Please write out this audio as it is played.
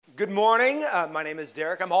Good morning. My name is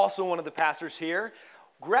Derek. I'm also one of the pastors here.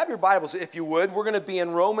 Grab your Bibles if you would. We're going to be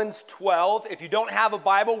in Romans 12. If you don't have a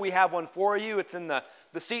Bible, we have one for you. It's in the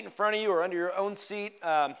seat in front of you or under your own seat.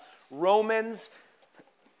 Romans,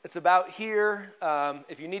 it's about here.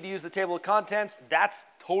 If you need to use the table of contents, that's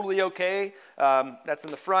totally okay. That's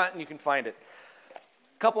in the front and you can find it.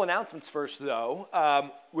 Couple announcements first,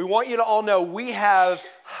 though. We want you to all know we have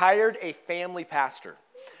hired a family pastor.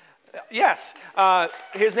 Yes.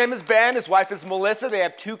 His name is Ben. His wife is Melissa. They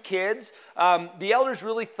have 2 kids. The elders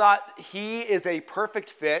really thought he is a perfect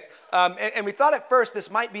fit. And we thought at first this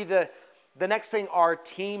might be the next thing our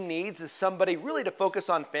team needs is somebody really to focus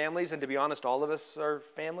on families. And to be honest, all of us are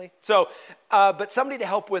family. So, but somebody to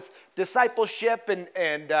help with discipleship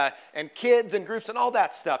and kids and groups and all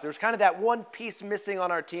that stuff. There's kind of that one piece missing on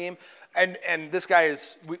our team. And this guy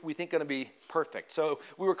is, we think, going to be perfect. So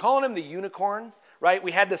we were calling him the unicorn. Right?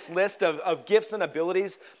 We had this list of gifts and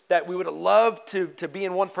abilities that we would have loved to be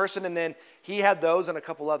in one person, and then he had those and a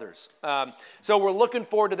couple others. So we're looking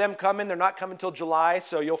forward to them coming. They're not coming until July,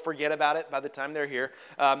 so you'll forget about it by the time they're here.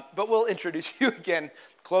 But we'll introduce you again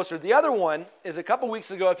closer. The other one is a couple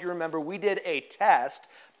weeks ago, if you remember, we did a test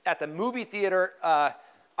at the movie theater,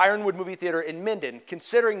 Ironwood Movie Theater in Minden,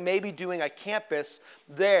 considering maybe doing a campus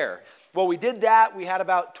there. Well, we did that. We had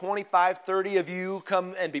about 25, 30 of you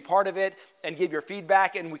come and be part of it and give your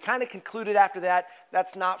feedback. And we kind of concluded after that,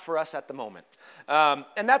 that's not for us at the moment.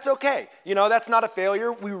 And that's okay. You know, that's not a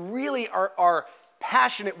failure. We really are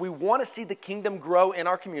passionate. We want to see the kingdom grow in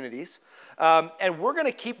our communities. And we're going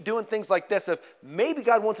to keep doing things like this of maybe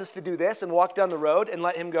God wants us to do this and walk down the road and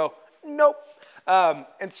let him go, nope.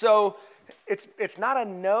 And so it's not a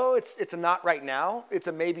no, it's a not right now, it's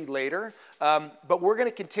a maybe later, but we're going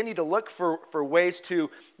to continue to look for ways to,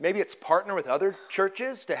 maybe it's partner with other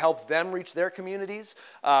churches to help them reach their communities,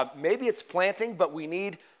 maybe it's planting, but we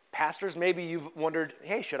need pastors. Maybe you've wondered,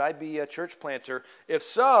 hey, should I be a church planter? If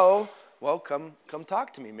so, well, come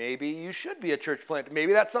talk to me. Maybe you should be a church planter.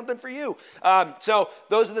 Maybe that's something for you. So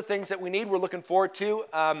those are the things that we need, we're looking forward to,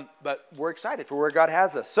 but we're excited for where God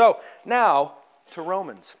has us. So now to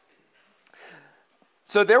Romans.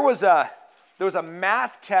 So there was a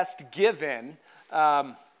math test given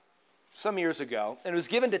some years ago, and it was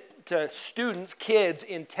given to students, kids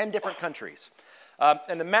in 10 different countries.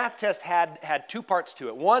 And the math test had 2 parts to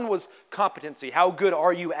it. One was competency. How good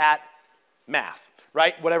are you at math,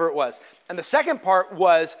 right? Whatever it was. And the second part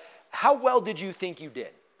was, how well did you think you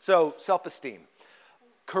did? So self-esteem.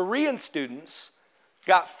 Korean students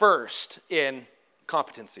got first in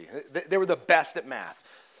competency. They were the best at math.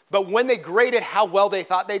 But when they graded how well they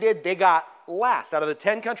thought they did, they got last. Out of the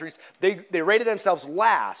 10 countries, they rated themselves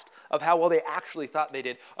last of how well they actually thought they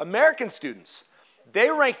did. American students, they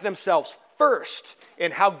ranked themselves first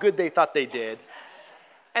in how good they thought they did,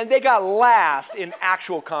 and they got last in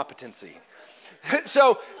actual competency.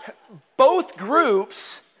 So both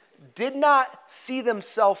groups did not see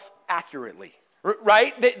themselves accurately.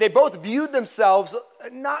 Right? They both viewed themselves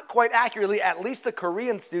not quite accurately. At least the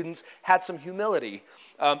Korean students had some humility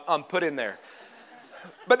put in there.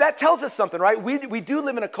 But that tells us something, right? We do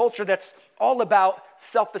live in a culture that's all about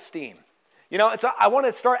self-esteem. You know, I want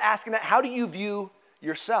to start asking that, how do you view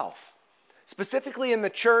yourself? Specifically in the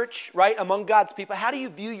church, right, among God's people, how do you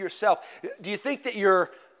view yourself? Do you think that you're,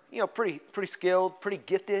 pretty skilled, pretty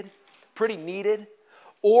gifted, pretty needed?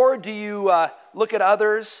 Or do you look at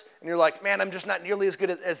others and you're like, man, I'm just not nearly as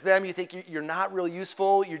good as them. You think you're not real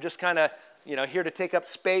useful. You're just kind of, here to take up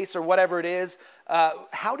space or whatever it is.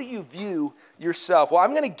 How do you view yourself? Well,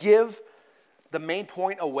 I'm going to give the main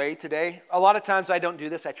point away today. A lot of times I don't do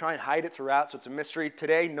this. I try and hide it throughout, so it's a mystery.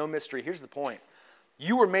 Today, no mystery. Here's the point.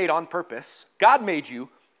 You were made on purpose. God made you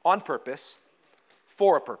on purpose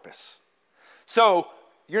for a purpose. So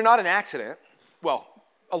you're not an accident. Well,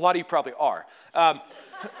 a lot of you probably are. I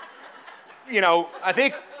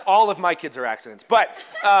think all of my kids are accidents, but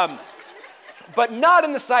not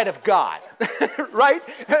in the sight of God, right?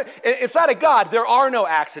 Inside of God, there are no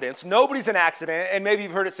accidents. Nobody's an accident, and maybe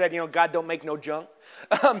you've heard it said, God don't make no junk.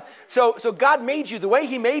 So God made you the way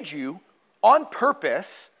he made you on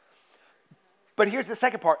purpose, but here's the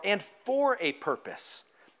second part, and for a purpose.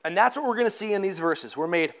 And that's what we're going to see in these verses. We're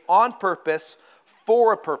made on purpose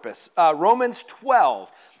for a purpose. Romans 12.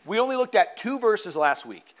 We only looked at 2 verses last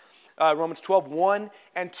week. Romans 12, 1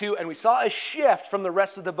 and 2, and we saw a shift from the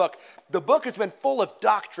rest of the book. The book has been full of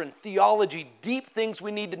doctrine, theology, deep things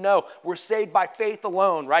we need to know. We're saved by faith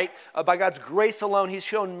alone, right? By God's grace alone. He's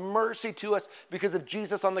shown mercy to us because of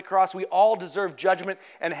Jesus on the cross. We all deserve judgment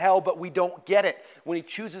and hell, but we don't get it. When he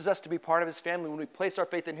chooses us to be part of his family, when we place our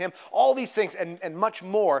faith in him, all these things and much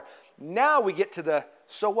more. Now we get to the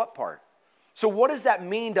so what part. So what does that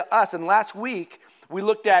mean to us? And last week, we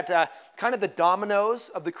looked at kind of the dominoes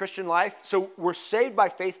of the Christian life. So we're saved by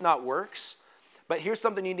faith, not works. But here's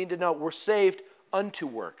something you need to know. We're saved unto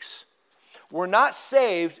works. We're not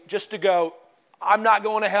saved just to go, I'm not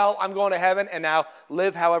going to hell, I'm going to heaven, and now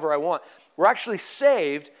live however I want. We're actually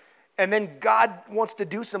saved, and then God wants to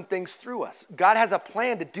do some things through us. God has a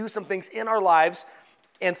plan to do some things in our lives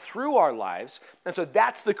and through our lives. And so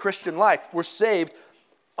that's the Christian life. We're saved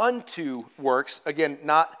unto works. Again,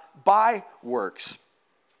 not by works.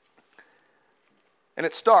 And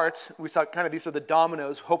it starts, we saw kind of these are the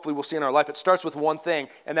dominoes, hopefully we'll see in our life. It starts with one thing,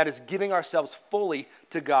 and that is giving ourselves fully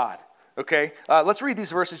to God. Okay? Let's read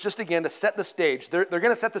these verses just again to set the stage. They're going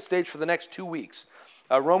to set the stage for the next 2 weeks.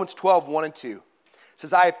 Romans 12, 1 and 2. It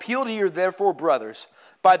says, I appeal to you, therefore, brothers,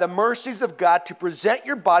 by the mercies of God, to present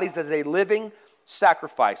your bodies as a living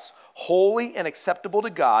sacrifice, holy and acceptable to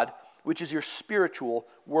God, which is your spiritual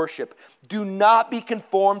worship. Do not be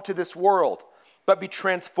conformed to this world, but be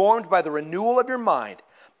transformed by the renewal of your mind,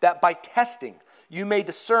 that by testing you may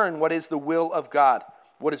discern what is the will of God,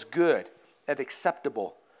 what is good and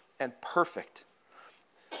acceptable and perfect.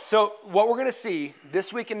 So what we're going to see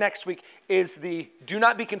this week and next week is the do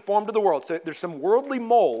not be conformed to the world. So there's some worldly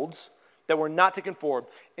molds that we're not to conform.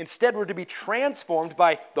 Instead, we're to be transformed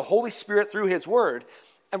by the Holy Spirit through His Word.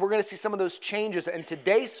 And we're going to see some of those changes. And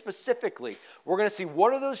today specifically, we're going to see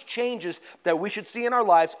what are those changes that we should see in our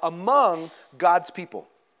lives among God's people.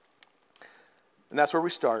 And that's where we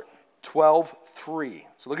start, 12:3.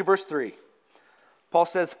 So look at verse 3. Paul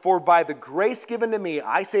says, for by the grace given to me,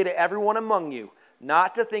 I say to everyone among you,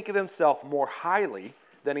 not to think of himself more highly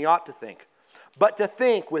than he ought to think, but to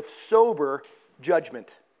think with sober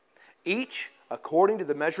judgment, each according to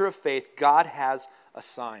the measure of faith God has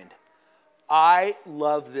assigned. I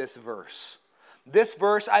love this verse. This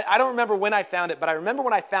verse, I don't remember when I found it, but I remember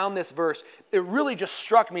when I found this verse, it really just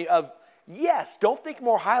struck me of, yes, don't think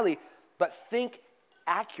more highly, but think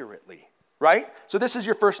accurately, right? So this is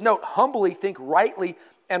your first note. Humbly think rightly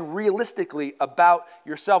and realistically about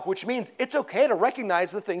yourself, which means it's okay to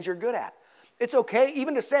recognize the things you're good at. It's okay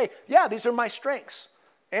even to say, yeah, these are my strengths.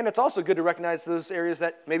 And it's also good to recognize those areas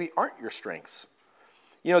that maybe aren't your strengths.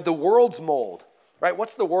 You know, the world's mold, right?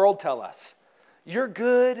 What's the world tell us? You're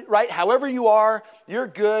good, right? However you are, you're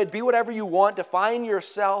good. Be whatever you want. Define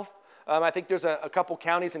yourself. I think there's a couple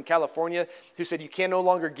counties in California who said you can no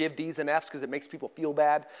longer give D's and F's because it makes people feel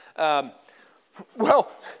bad.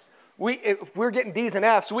 If we're getting D's and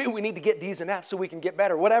F's, we need to get D's and F's so we can get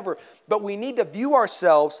better, whatever. But we need to view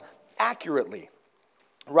ourselves accurately,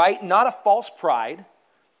 right? Not a false pride,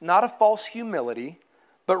 not a false humility,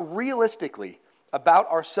 but realistically about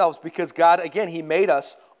ourselves because God, again, He made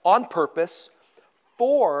us on purpose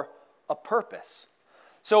for a purpose.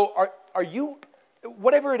 So are you,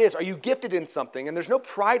 whatever it is, are you gifted in something? And there's no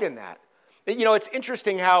pride in that. You know, it's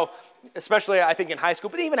interesting how, especially I think in high school,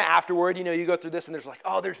 but even afterward, you know, you go through this and there's like,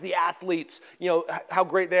 oh, there's the athletes, you know, how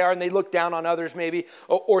great they are, and they look down on others maybe,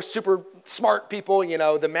 or super smart people, you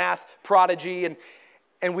know, the math prodigy,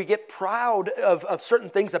 and we get proud of certain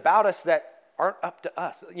things about us that aren't up to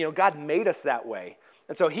us. You know, God made us that way.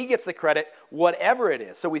 And so He gets the credit, whatever it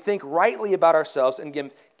is. So we think rightly about ourselves and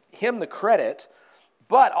give Him the credit,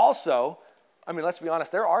 but also, I mean, let's be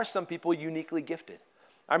honest, there are some people uniquely gifted.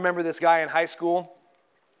 I remember this guy in high school,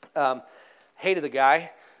 hated the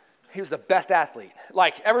guy. He was the best athlete.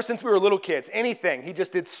 Like, ever since we were little kids, anything, he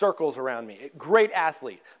just did circles around me. Great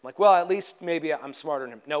athlete. I'm like, well, at least maybe I'm smarter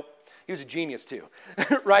than him. Nope. He was a genius too,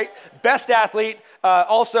 right? Best athlete,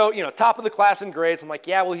 also, you know, top of the class in grades. I'm like,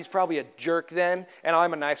 yeah, well, he's probably a jerk then, and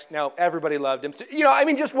I'm a nice, no, everybody loved him. So, you know, I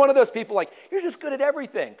mean, just one of those people like, you're just good at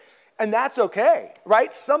everything. And that's okay,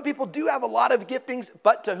 right? Some people do have a lot of giftings,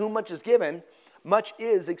 but to whom much is given, much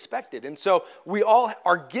is expected. And so we all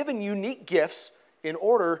are given unique gifts in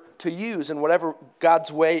order to use in whatever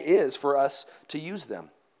God's way is for us to use them.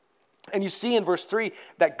 And you see in verse 3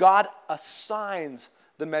 that God assigns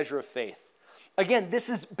the measure of faith. Again, this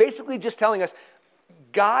is basically just telling us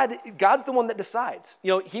God's the one that decides.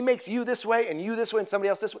 You know, He makes you this way and you this way and somebody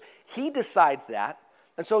else this way. He decides that.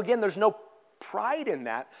 And so again, there's no pride in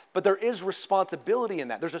that, but there is responsibility in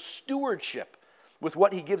that. There's a stewardship with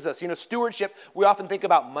what He gives us. You know, stewardship, we often think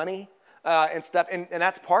about money and stuff, and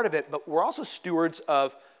that's part of it, but we're also stewards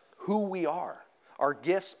of who we are, our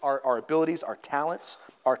gifts, our abilities, our talents,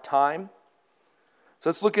 our time.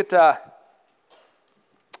 So let's look at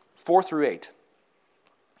 4 through 8.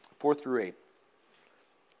 4 through 8. It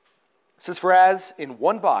says, for as in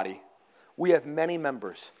one body we have many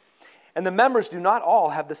members, and the members do not all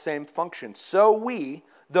have the same function. So we,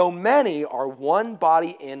 though many, are one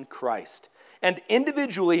body in Christ, and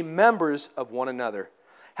individually members of one another.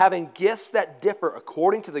 Having gifts that differ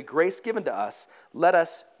according to the grace given to us, let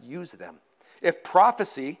us use them. If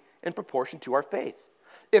prophecy, in proportion to our faith.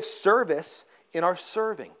 If service, in our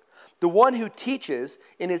serving. The one who teaches,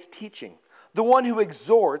 in his teaching. The one who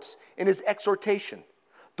exhorts, in his exhortation.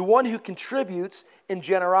 The one who contributes, in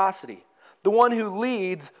generosity. The one who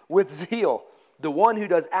leads, with zeal. The one who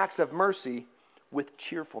does acts of mercy, with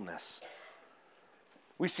cheerfulness.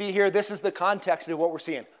 We see here, this is the context of what we're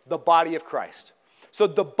seeing, the body of Christ. So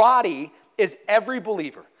the body is every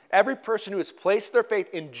believer. Every person who has placed their faith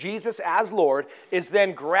in Jesus as Lord is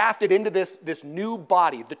then grafted into this new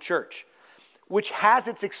body, the church, which has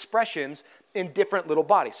its expressions in different little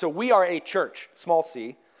bodies. So we are a church, small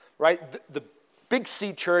c, right? The big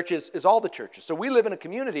C church is all the churches. So we live in a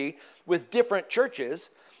community with different churches,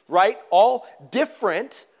 right? All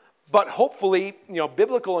different, but hopefully,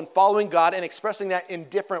 biblical and following God and expressing that in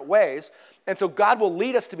different ways. And so God will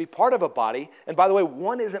lead us to be part of a body. And by the way,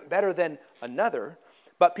 one isn't better than another,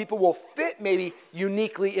 but people will fit maybe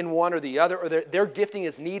uniquely in one or the other, or their gifting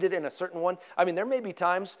is needed in a certain one. I mean, there may be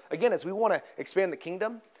times, again, as we want to expand the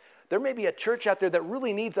kingdom, there may be a church out there that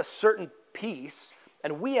really needs a certain piece,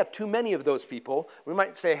 and we have too many of those people. We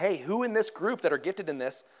might say, hey, who in this group that are gifted in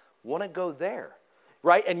this want to go there,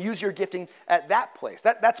 right? And use your gifting at that place.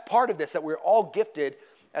 That's part of this, that we're all gifted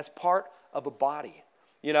as part of a body.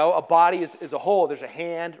 A body is a whole. There's a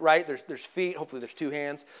hand, right? There's feet. Hopefully there's two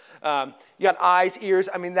hands. You got eyes, ears.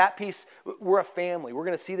 I mean, that piece, we're a family. We're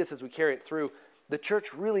going to see this as we carry it through. The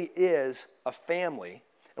church really is a family,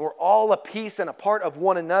 and we're all a piece and a part of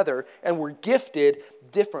one another, and we're gifted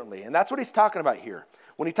differently. And that's what he's talking about here.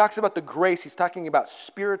 When he talks about the grace, he's talking about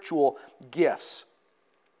spiritual gifts.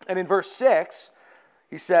 And in verse 6,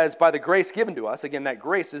 he says, by the grace given to us, again, that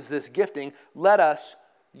grace is this gifting, let us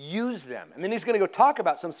use them. And then he's going to go talk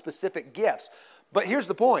about some specific gifts. But here's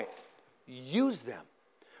the point. Use them.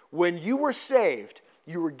 When you were saved,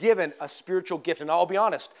 you were given a spiritual gift. And I'll be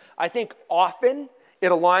honest, I think often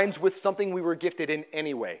it aligns with something we were gifted in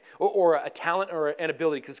anyway, or a talent or an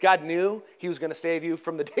ability, because God knew he was going to save you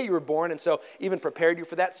from the day you were born, and so even prepared you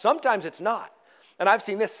for that. Sometimes it's not. And I've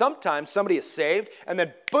seen this. Sometimes somebody is saved, and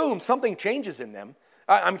then boom, something changes in them.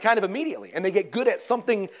 I'm kind of immediately, and they get good at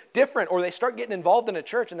something different, or they start getting involved in a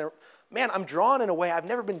church, and they're, man, I'm drawn in a way I've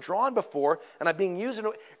never been drawn before, and I'm being used in a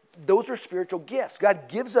way. Those are spiritual gifts. God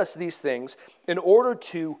gives us these things in order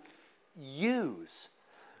to use.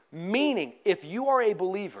 Meaning, if you are a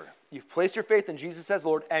believer, you've placed your faith in Jesus as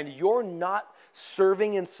Lord, and you're not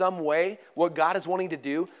serving in some way what God is wanting to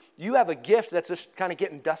do, you have a gift that's just kind of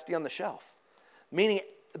getting dusty on the shelf. Meaning,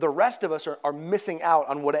 the rest of us are missing out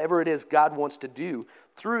on whatever it is God wants to do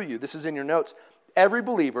through you. This is in your notes. Every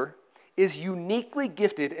believer is uniquely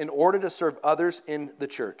gifted in order to serve others in the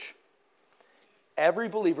church. Every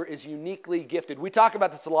believer is uniquely gifted. We talk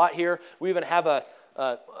about this a lot here. We even have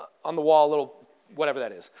on the wall a little, whatever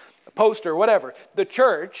that is, a poster, whatever. The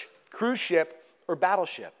church, cruise ship, or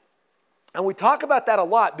battleship. And we talk about that a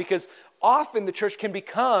lot because often the church can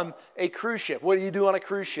become a cruise ship. What do you do on a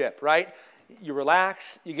cruise ship, right? You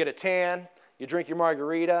relax, you get a tan, you drink your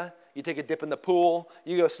margarita, you take a dip in the pool,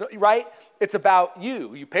 you go, right? It's about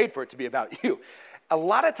you. You paid for it to be about you. A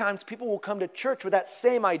lot of times people will come to church with that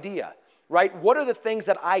same idea, right? What are the things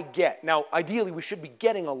that I get? Now, ideally, we should be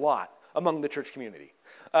getting a lot among the church community.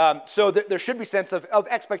 So there should be sense of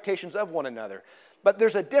expectations of one another. But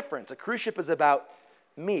there's a difference. A cruise ship is about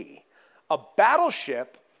me. A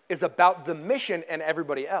battleship is about the mission and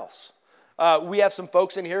everybody else. We have some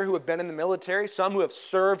folks in here who have been in the military, some who have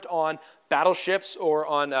served on battleships or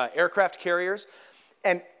on aircraft carriers,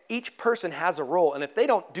 and each person has a role, and if they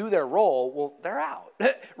don't do their role, well, they're out,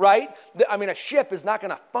 right? I mean, a ship is not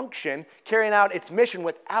going to function carrying out its mission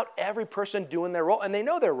without every person doing their role, and they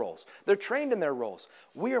know their roles. They're trained in their roles.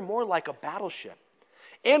 We are more like a battleship,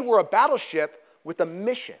 and we're a battleship with a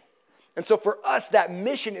mission. And so for us, that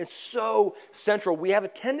mission is so central. We have a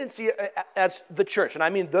tendency as the church, and I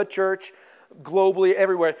mean the church globally,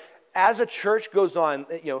 everywhere, as a church goes on,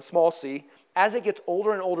 small c, as it gets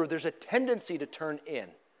older and older, there's a tendency to turn in.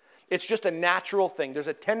 It's just a natural thing. There's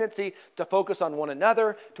a tendency to focus on one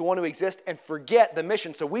another, to want to exist, and forget the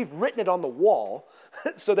mission. So we've written it on the wall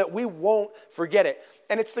so that we won't forget it.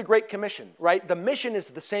 And it's the Great Commission, right? The mission is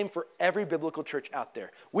the same for every biblical church out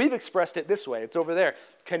there. We've expressed it this way. It's over there.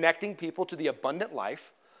 Connecting people to the abundant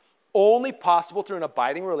life, only possible through an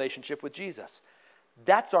abiding relationship with Jesus.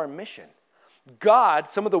 That's our mission. God,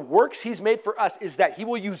 some of the works he's made for us is that he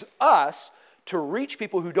will use us to reach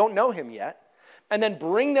people who don't know him yet, and then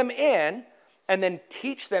bring them in, and then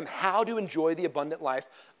teach them how to enjoy the abundant life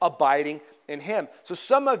abiding in him. So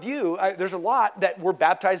some of you, there's a lot that were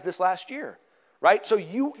baptized this last year, right? So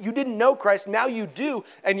you didn't know Christ, now you do,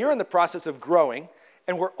 and you're in the process of growing,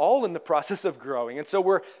 and we're all in the process of growing. And so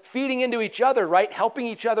we're feeding into each other, right? Helping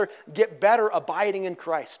each other get better abiding in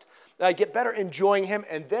Christ, get better enjoying him,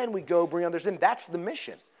 and then we go bring others in. That's the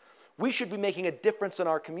mission. We should be making a difference in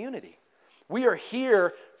our community. We are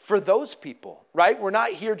here for those people, right? We're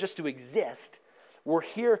not here just to exist. We're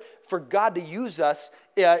here for God to use us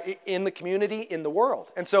in the community, in the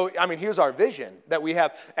world. And so, here's our vision that we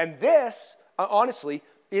have. And this, honestly,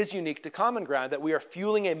 is unique to Common Ground, that we are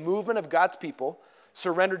fueling a movement of God's people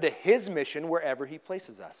surrendered to his mission wherever he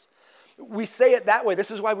places us. We say it that way.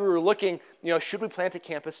 This is why we were looking, should we plant a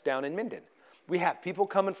campus down in Minden? We have people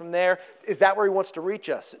coming from there. Is that where he wants to reach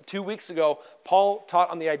us? 2 weeks ago, Paul taught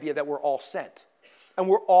on the idea that we're all sent. And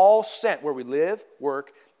we're all sent where we live,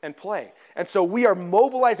 work, and play. And so we are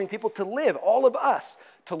mobilizing people to live, all of us,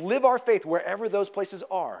 to live our faith wherever those places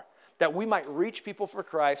are, that we might reach people for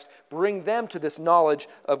Christ, bring them to this knowledge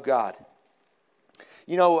of God.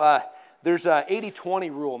 There's an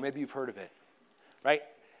 80-20 rule. Maybe you've heard of it, right?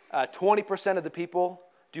 20% of the people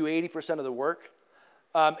do 80% of the work.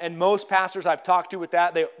 And most pastors I've talked to with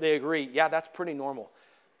that, they agree, yeah, that's pretty normal.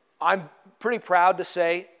 I'm pretty proud to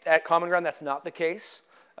say at Common Ground that's not the case.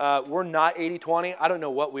 We're not 80-20. I don't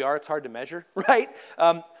know what we are. It's hard to measure, right?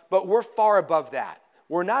 But we're far above that.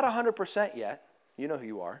 We're not 100% yet. You know who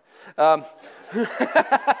you are.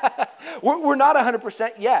 We're not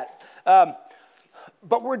 100% yet.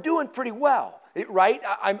 But we're doing pretty well, right?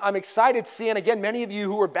 I'm excited seeing, again, many of you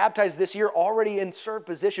who were baptized this year already in served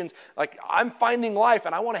positions. Like, I'm finding life,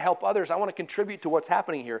 and I want to help others. I want to contribute to what's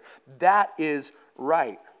happening here. That is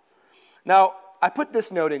right. Now, I put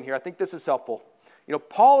this note in here. I think this is helpful.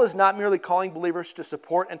 Paul is not merely calling believers to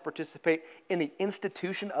support and participate in the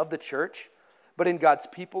institution of the church, but in God's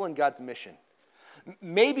people and God's mission.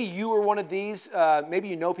 Maybe you are one of these. Maybe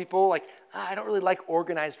you know people like, I don't really like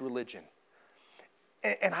organized religion.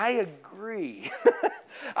 And I agree.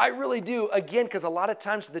 I really do. Again, because a lot of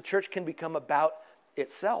times the church can become about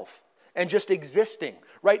itself and just existing,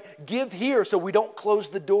 right? Give here so we don't close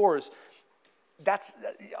the doors.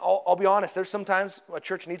 I'll be honest, there's sometimes a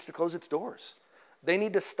church needs to close its doors. They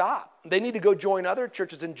need to stop. They need to go join other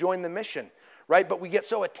churches and join the mission, right? But we get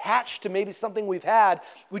so attached to maybe something we've had,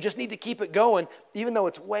 we just need to keep it going, even though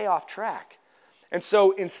it's way off track. And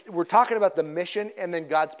so we're talking about the mission and then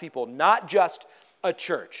God's people, not just a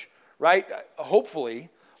church, right? Hopefully,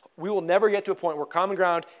 we will never get to a point where Common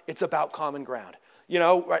Ground, it's about Common Ground.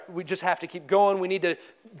 Right? We just have to keep going. We need to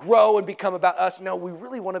grow and become about us. No, we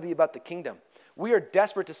really want to be about the kingdom. We are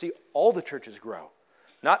desperate to see all the churches grow,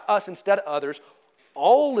 not us instead of others,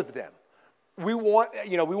 all of them. We want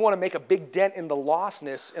to make a big dent in the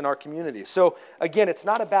lostness in our community. So again, it's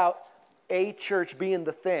not about a church being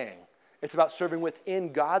the thing. It's about serving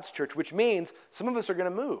within God's church, which means some of us are going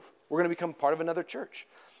to move. We're going to become part of another church.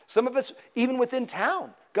 Some of us, even within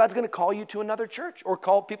town, God's going to call you to another church or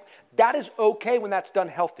call people. That is okay when that's done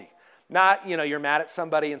healthy. Not, you're mad at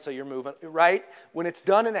somebody and so you're moving, right? When it's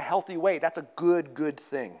done in a healthy way, that's a good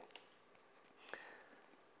thing.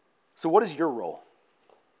 So what is your role?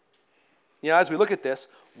 As we look at this,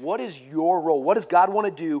 what is your role? What does God want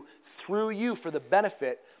to do through you for the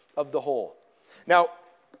benefit of the whole? Now,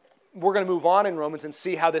 we're going to move on in Romans and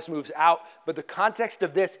see how this moves out, but the context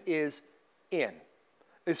of this is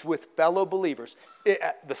with fellow believers.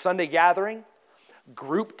 The Sunday gathering,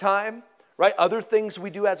 group time, right? Other things we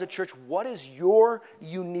do as a church. What is your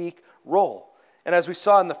unique role? And as we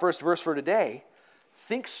saw in the first verse for today,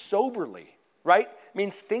 think soberly, right?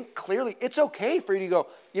 Means think clearly. It's okay for you to go,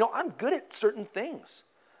 I'm good at certain things,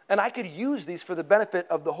 and I could use these for the benefit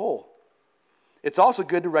of the whole. It's also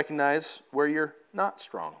good to recognize where you're not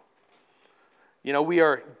strong. We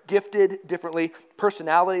are gifted differently.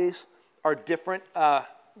 Personalities are different.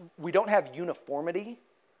 We don't have uniformity,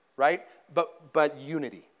 right? But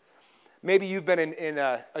unity. Maybe you've been in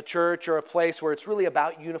a church or a place where it's really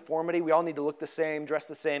about uniformity. We all need to look the same, dress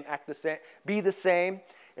the same, act the same, be the same.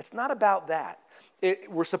 It's not about that.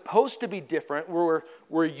 We're supposed to be different.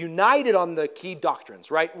 We're united on the key doctrines,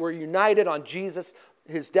 right? We're united on Jesus,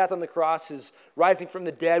 his death on the cross, his rising from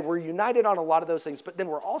the dead. We're united on a lot of those things, but then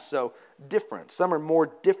we're also different. Some are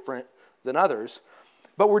more different than others,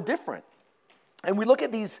 but we're different. And we look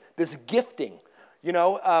at this gifting,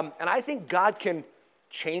 and I think God can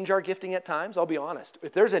change our gifting at times, I'll be honest.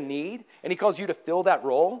 If there's a need and he calls you to fill that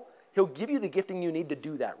role, he'll give you the gifting you need to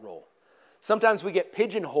do that role. Sometimes we get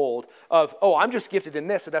pigeonholed of, I'm just gifted in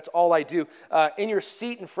this, so that's all I do. In your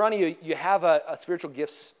seat in front of you, you have a spiritual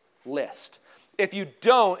gifts list. If you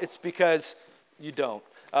don't, it's because you don't.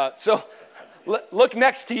 So look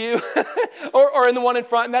next to you or in the one in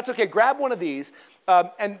front, and that's okay. Grab one of these.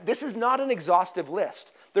 And this is not an exhaustive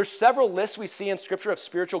list. There's several lists we see in Scripture of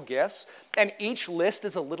spiritual gifts, and each list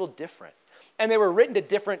is a little different. And they were written to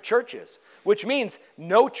different churches, which means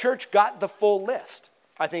no church got the full list.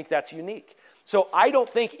 I think that's unique. So I don't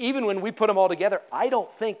think, even when we put them all together, I don't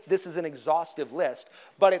think this is an exhaustive list,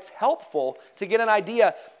 but it's helpful to get an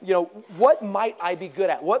idea, what might I be good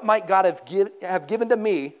at? What might God have given to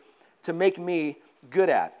me to make me good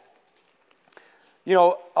at?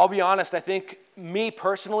 I'll be honest, I think me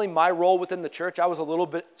personally, my role within the church, I was a little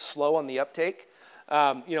bit slow on the uptake.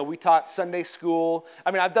 We taught Sunday school.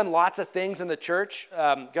 I've done lots of things in the church.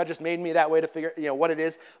 God just made me that way to figure, what it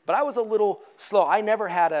is. But I was a little slow. I never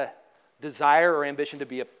had a desire or ambition to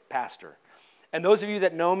be a pastor. And those of you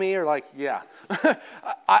that know me are like, yeah,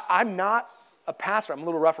 I'm not a pastor. I'm a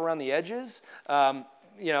little rough around the edges.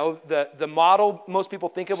 The model most people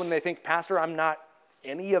think of when they think pastor, I'm not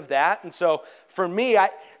any of that. And so for me,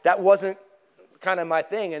 that wasn't kind of my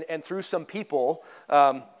thing. And through some people,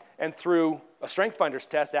 and through a Strength Finders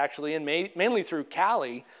test actually, and mainly through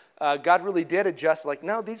Callie, God really did adjust, like,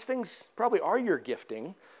 no, these things probably are your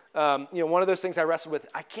gifting. One of those things I wrestled with,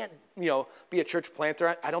 I can't, be a church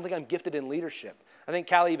planter. I don't think I'm gifted in leadership. I think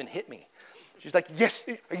Callie even hit me. She's like, yes,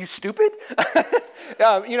 are you stupid?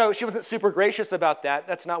 She wasn't super gracious about that.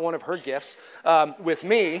 That's not one of her gifts with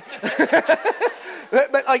me.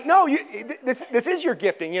 but like, no, this is your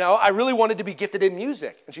gifting. I really wanted to be gifted in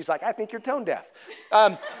music. And she's like, I think you're tone deaf.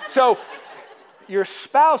 So your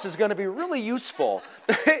spouse is going to be really useful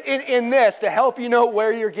in this to help you know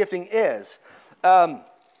where your gifting is.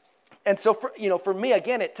 And so for me,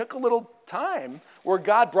 again, it took a little time where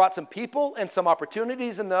God brought some people and some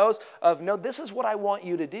opportunities in those of, no, this is what I want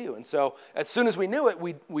you to do. And so as soon as we knew it,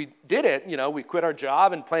 we did it. We quit our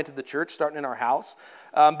job and planted the church, starting in our house.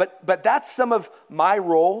 But that's some of my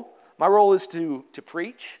role. My role is to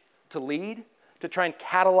preach, to lead, to try and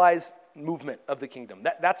catalyze movement of the kingdom.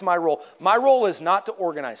 That's my role. My role is not to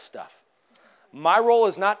organize stuff. My role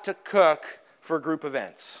is not to cook for group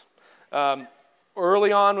events.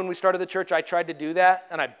 Early on when we started the church, I tried to do that,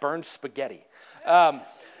 and I burned spaghetti. We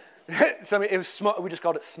just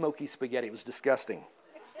called it smoky spaghetti. It was disgusting.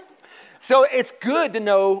 So it's good to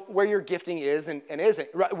know where your gifting is and isn't.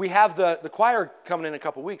 We have the choir coming in a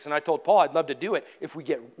couple weeks, and I told Paul I'd love to do it if we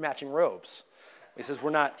get matching robes. He says, we're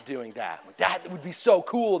not doing that. That would be so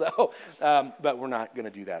cool, though. But we're not going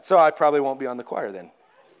to do that. So I probably won't be on the choir then.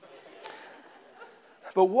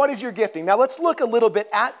 But what is your gifting? Now let's look a little bit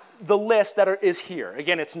at the list that is here.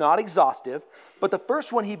 Again, it's not exhaustive, but the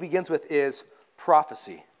first one he begins with is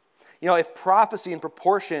prophecy. If prophecy in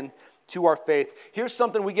proportion to our faith, here's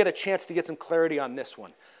something we get a chance to get some clarity on this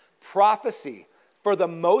one. Prophecy, for the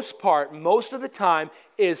most part, most of the time,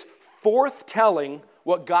 is forthtelling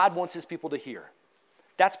what God wants his people to hear.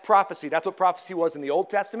 That's prophecy. That's what prophecy was in the Old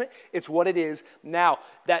Testament. It's what it is now.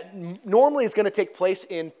 That normally is going to take place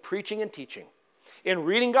in preaching and teaching, in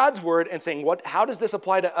reading God's word and saying, how does this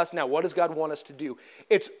apply to us now? What does God want us to do?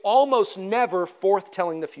 It's almost never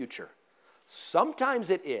forthtelling the future.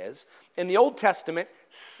 Sometimes it is. In the Old Testament,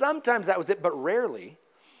 sometimes that was it, but rarely.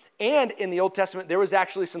 And in the Old Testament, there was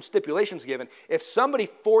actually some stipulations given. If somebody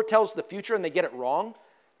foretells the future and they get it wrong,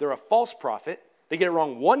 they're a false prophet. They get it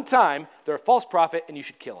wrong one time, they're a false prophet, and you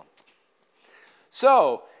should kill them.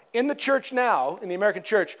 So, in the church now, in the American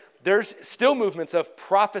church, there's still movements of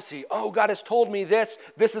prophecy. Oh, God has told me this.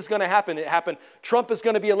 This is going to happen. It happened. Trump is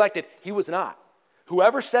going to be elected. He was not.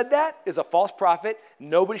 Whoever said that is a false prophet.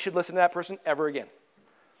 Nobody should listen to that person ever again.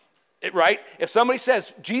 Right? If somebody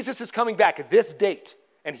says Jesus is coming back at this date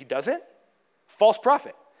and he doesn't, false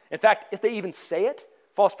prophet. In fact, if they even say it,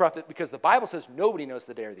 false prophet, because the Bible says nobody knows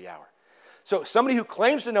the day or the hour. So somebody who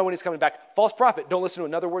claims to know when he's coming back, false prophet, don't listen to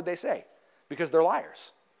another word they say because they're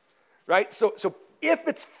liars. Right? So if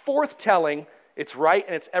it's forthtelling, it's right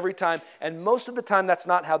and it's every time. And most of the time, that's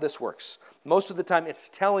not how this works. Most of the time, it's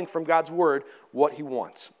telling from God's word what he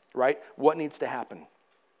wants, right? What needs to happen.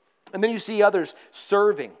 And then you see others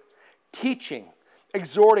serving, teaching,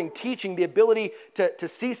 exhorting, teaching, the ability to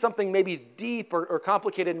see something maybe deep or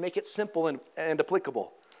complicated and make it simple and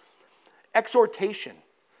applicable. Exhortation,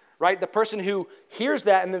 right? The person who hears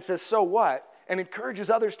that and then says, so what? And encourages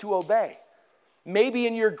others to obey. Maybe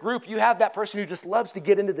in your group, you have that person who just loves to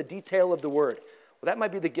get into the detail of the word. Well, that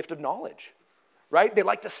might be the gift of knowledge, right? They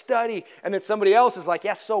like to study, and then somebody else is like,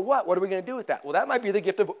 yes, so what? What are we going to do with that? Well, that might be the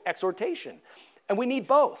gift of exhortation. And we need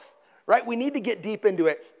both, right? We need to get deep into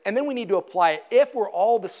it, and then we need to apply it. If we're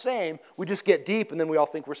all the same, we just get deep, and then we all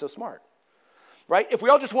think we're so smart. right? If we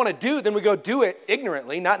all just want to do, then we go do it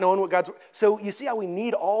ignorantly, not knowing what God's... So you see how we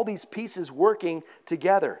need all these pieces working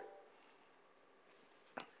together.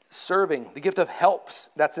 Serving, the gift of helps,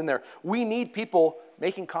 that's in there. We need people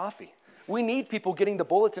making coffee. We need people getting the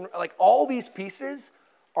bulletin. Like, all these pieces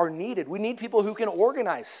are needed. We need people who can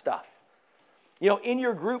organize stuff. You know, in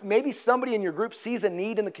your group, maybe somebody in your group sees a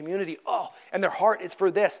need in the community, and their heart is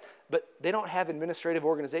for this, but they don't have administrative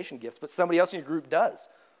organization gifts, but somebody else in your group does.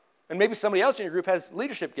 And maybe somebody else in your group has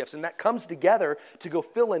leadership gifts, and that comes together to go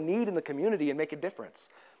fill a need in the community and make a difference.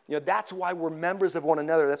 You know, that's why we're members of one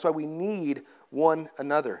another. That's why we need one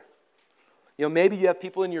another. You know, maybe you have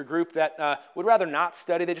people in your group that would rather not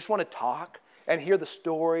study. They just want to talk and hear the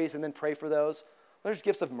stories and then pray for those. There's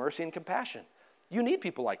gifts of mercy and compassion. You need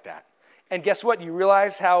people like that. And guess what? You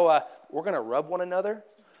realize how we're going to rub one another?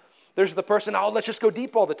 There's the person, let's just go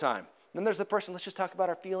deep all the time. Then there's the person, let's just talk about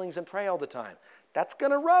our feelings and pray all the time. That's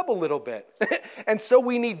going to rub a little bit. And so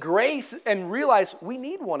we need grace and realize we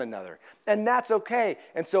need one another. And that's okay.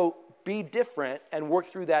 And so be different and work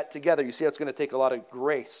through that together. You see, it's going to take a lot of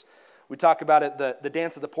grace. We talk about it, the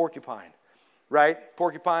dance of the porcupine, right?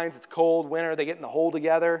 Porcupines, it's cold, winter, they get in the hole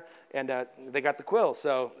together, and they got the quills.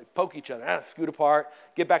 So they poke each other, scoot apart,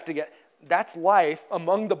 get back together. That's life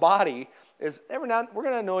among the body, is every now and then we're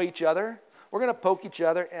going to annoy each other. We're going to poke each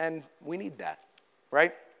other, and we need that,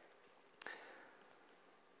 right?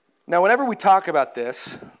 Now, whenever we talk about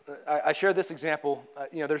this, I share this example.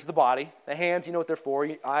 There's the body. The hands, you know what they're for.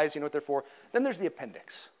 Eyes, you know what they're for. Then there's the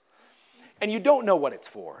appendix. And you don't know what it's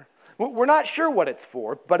for. We're not sure what it's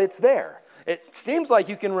for, but it's there. It seems like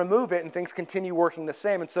you can remove it and things continue working the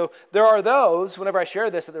same. And so there are those, whenever I share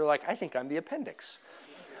this, that they're like, I think I'm the appendix.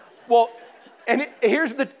 Well, and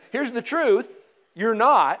here's the truth. You're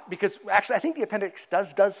not, because actually I think the appendix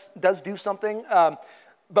does do something,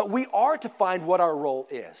 but we are to find what our role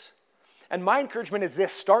is. And my encouragement is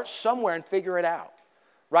this: start somewhere and figure it out,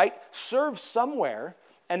 right? Serve somewhere,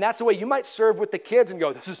 and that's the way. You might serve with the kids and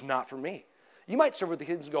go, this is not for me. You might serve with the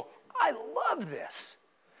kids and go, I love this.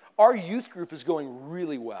 Our youth group is going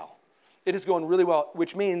really well. It is going really well,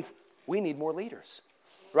 which means we need more leaders,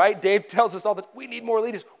 right? Dave tells us all that we need more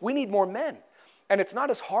leaders. We need more men. And it's not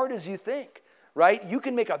as hard as you think, right? You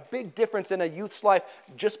can make a big difference in a youth's life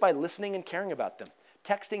just by listening and caring about them.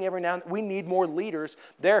 Texting every now and then. We need more leaders.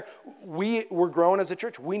 We're growing as a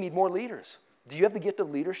church. We need more leaders. Do you have the gift of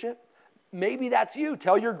leadership? Maybe that's you.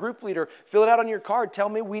 Tell your group leader. Fill it out on your card. Tell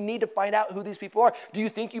me, we need to find out who these people are. Do you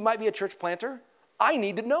think you might be a church planter? I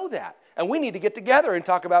need to know that. And we need to get together and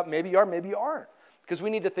talk about maybe you are, maybe you aren't. Because we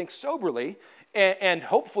need to think soberly, and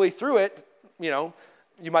hopefully through it,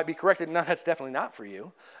 you might be corrected. No, that's definitely not for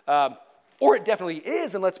you. Or it definitely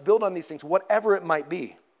is, and let's build on these things, whatever it might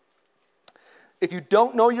be. If you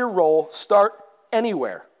don't know your role, start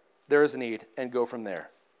anywhere there is a need and go from there.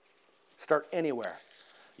 Start anywhere.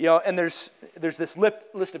 And there's this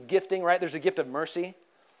list of gifting, right? There's a gift of mercy.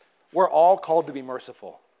 We're all called to be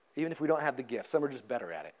merciful, even if we don't have the gift. Some are just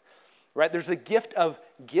better at it, right? There's a gift of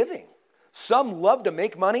giving. Some love to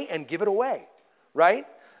make money and give it away, right?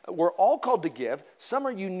 We're all called to give. Some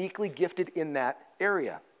are uniquely gifted in that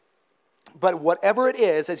area. But whatever it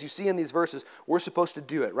is, as you see in these verses, we're supposed to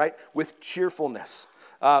do it, right? With cheerfulness,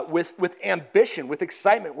 with ambition, with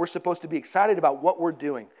excitement. We're supposed to be excited about what we're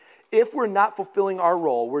doing. If we're not fulfilling our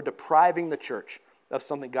role, we're depriving the church of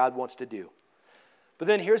something God wants to do. But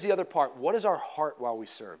then here's the other part. What is our heart while we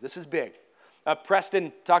serve? This is big.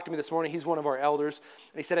 Preston talked to me this morning. He's one of our elders.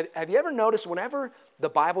 And he said, have you ever noticed whenever the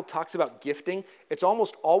Bible talks about gifting, it's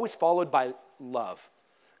almost always followed by love?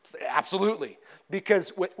 Absolutely.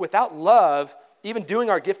 Because without love, even doing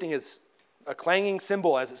our gifting is a clanging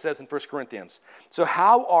cymbal, as it says in 1 Corinthians. So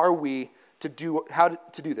how are we to do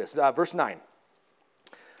this? Verse 9.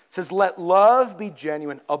 It says, let love be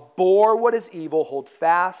genuine, abhor what is evil, hold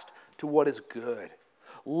fast to what is good.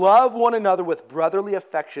 Love one another with brotherly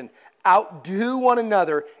affection, outdo one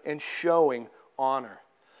another in showing honor.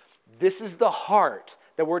 This is the heart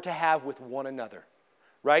that we're to have with one another,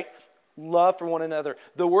 right? Love for one another.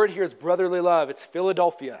 The word here is brotherly love. It's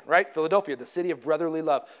Philadelphia, right? Philadelphia, the city of brotherly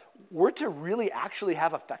love. We're to really actually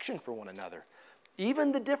have affection for one another,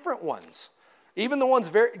 even the different ones. Even the ones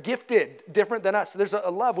very gifted, different than us. There's a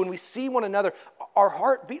love. When we see one another, our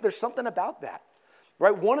heart beat. There's something about that,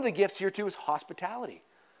 right? One of the gifts here too is hospitality.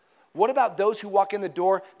 What about those who walk in the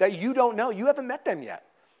door that you don't know? You haven't met them yet.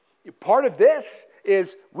 Part of this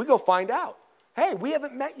is we go find out. Hey, we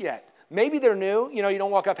haven't met yet. Maybe they're new. You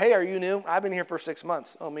don't walk up, hey, are you new? I've been here for 6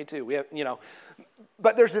 months. Oh, me too.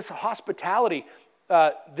 But there's this hospitality.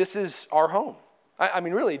 This is our home. I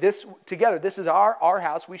mean, really, this together, this is our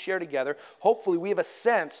house. We share together. Hopefully, we have a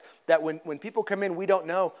sense that when people come in we don't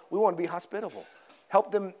know, we want to be hospitable.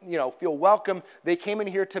 Help them, feel welcome. They came in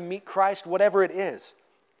here to meet Christ, whatever it is.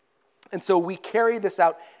 And so we carry this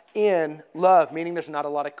out in love, meaning there's not a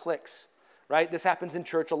lot of cliques, right? This happens in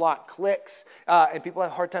church a lot, cliques, and people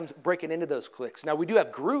have hard times breaking into those cliques. Now, we do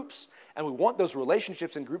have groups, and we want those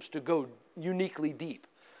relationships and groups to go uniquely deep,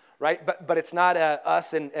 right? But it's not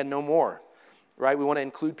us and no more, right? We want to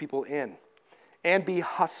include people in. And be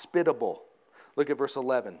hospitable. Look at verse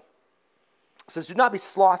 11. It says, do not be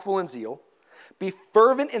slothful in zeal. Be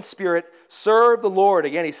fervent in spirit. Serve the Lord.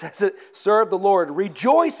 Again, he says it, serve the Lord.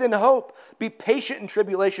 Rejoice in hope. Be patient in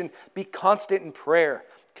tribulation. Be constant in prayer.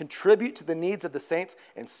 Contribute to the needs of the saints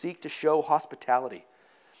and seek to show hospitality.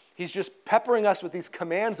 He's just peppering us with these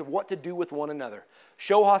commands of what to do with one another.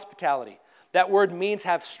 Show hospitality. That word means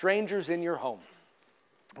have strangers in your home,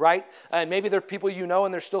 right? And maybe they're people you know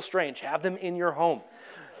and they're still strange. Have them in your home.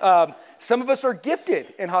 Some of us are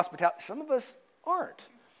gifted in hospitality. Some of us aren't,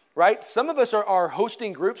 right? Some of us are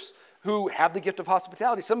hosting groups who have the gift of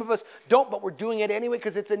hospitality. Some of us don't, but we're doing it anyway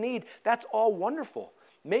because it's a need. That's all wonderful.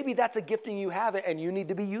 Maybe that's a gifting you have and you need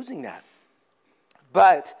to be using that.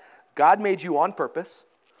 But God made you on purpose,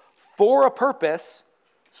 for a purpose,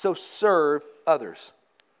 so serve others.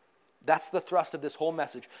 That's the thrust of this whole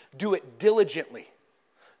message. Do it diligently.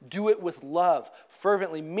 Do it with love,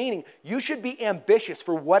 fervently, meaning you should be ambitious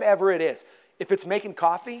for whatever it is. If it's making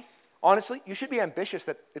coffee, honestly, you should be ambitious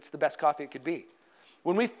that it's the best coffee it could be.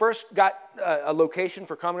 When we first got a location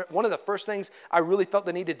for Common, one of the first things I really felt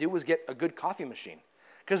the need to do was get a good coffee machine.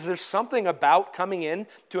 Because there's something about coming in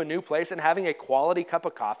to a new place and having a quality cup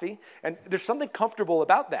of coffee, and there's something comfortable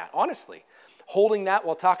about that, honestly. Holding that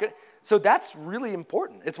while talking. So that's really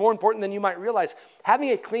important. It's more important than you might realize.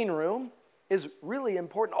 Having a clean room is really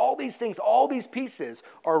important. All these things, all these pieces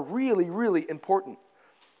are really, really important.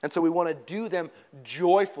 And so we want to do them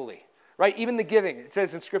joyfully, right? Even the giving, it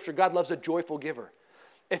says in Scripture, God loves a joyful giver.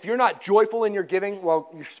 If you're not joyful in your giving, well,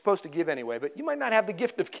 you're supposed to give anyway, but you might not have the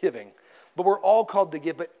gift of giving. But we're all called to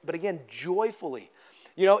give, but again, joyfully.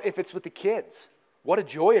 If it's with the kids, what a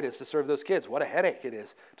joy it is to serve those kids. What a headache it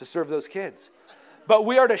is to serve those kids. But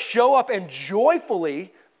we are to show up and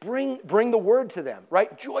joyfully bring the word to them,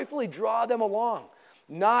 right? Joyfully draw them along.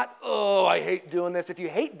 Not, oh, I hate doing this. If you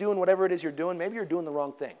hate doing whatever it is you're doing, maybe you're doing the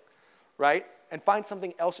wrong thing, right? And find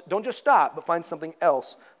something else. Don't just stop, but find something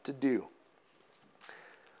else to do.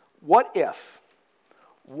 What if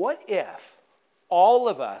all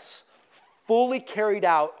of us fully carried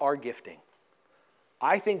out our gifting?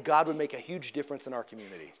 I think God would make a huge difference in our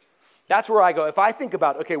community. That's where I go. If I think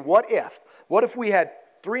about, okay, what if we had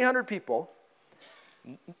 300 people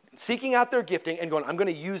seeking out their gifting and going, I'm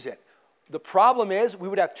going to use it. The problem is we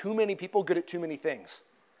would have too many people good at too many things.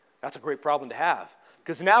 That's a great problem to have.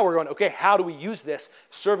 Because now we're going, okay, how do we use this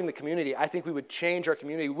serving the community? I think we would change our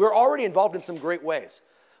community. We're already involved in some great ways.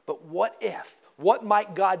 But what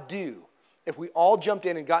might God do if we all jumped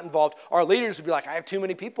in and got involved? Our leaders would be like, I have too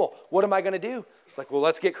many people. What am I going to do? It's like, well,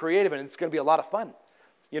 let's get creative, and it's going to be a lot of fun.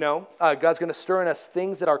 God's going to stir in us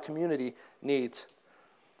things that our community needs.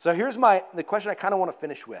 So here's the question I kind of want to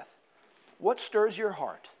finish with. What stirs your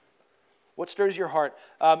heart? What stirs your heart?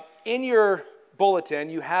 In your bulletin,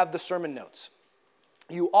 you have the sermon notes.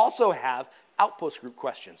 You also have outpost group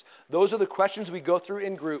questions. Those are the questions we go through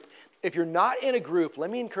in group. If you're not in a group, let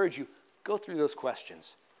me encourage you, go through those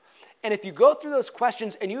questions. And if you go through those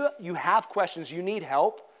questions and you have questions, you need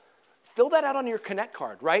help, fill that out on your Connect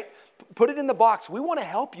card, right? Put it in the box. We want to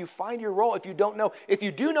help you find your role if you don't know. If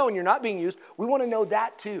you do know and you're not being used, we want to know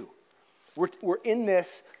that too. We're in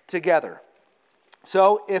this together.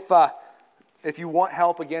 So if you want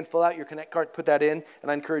help, again, fill out your Connect card, put that in, and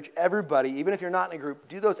I encourage everybody, even if you're not in a group,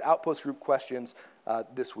 do those outpost group questions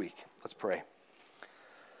this week. Let's pray.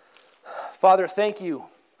 Father, thank you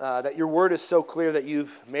that your word is so clear that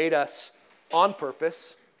you've made us on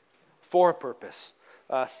purpose, for a purpose.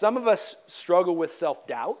 Some of us struggle with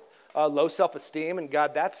self-doubt, low self-esteem, and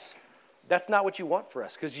God, that's not what you want for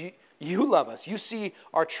us, because you love us. You see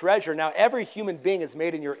our treasure. Now, every human being is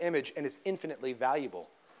made in your image and is infinitely valuable.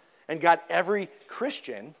 And God, every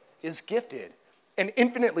Christian is gifted and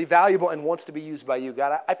infinitely valuable and wants to be used by you.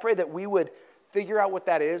 God, I pray that we would figure out what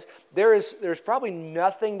that is. There's probably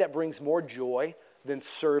nothing that brings more joy than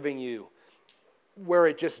serving you, where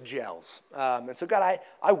it just gels. And so, God,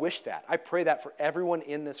 I wish that. I pray that for everyone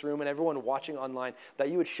in this room and everyone watching online, that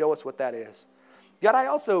you would show us what that is. God, I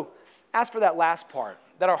also ask for that last part,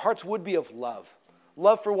 that our hearts would be of love.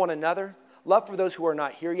 Love for one another, love for those who are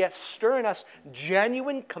not here yet, stir in us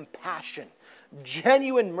genuine compassion,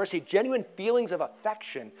 genuine mercy, genuine feelings of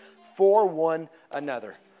affection for one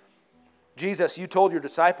another. Jesus, you told your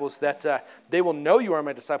disciples that they will know you are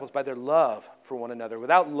my disciples by their love for one another.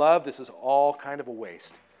 Without love, this is all kind of a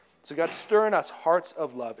waste. So God, stir in us hearts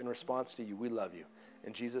of love in response to you. We love you.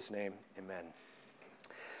 In Jesus' name, amen.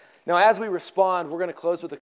 Now, as we respond, we're going to close with a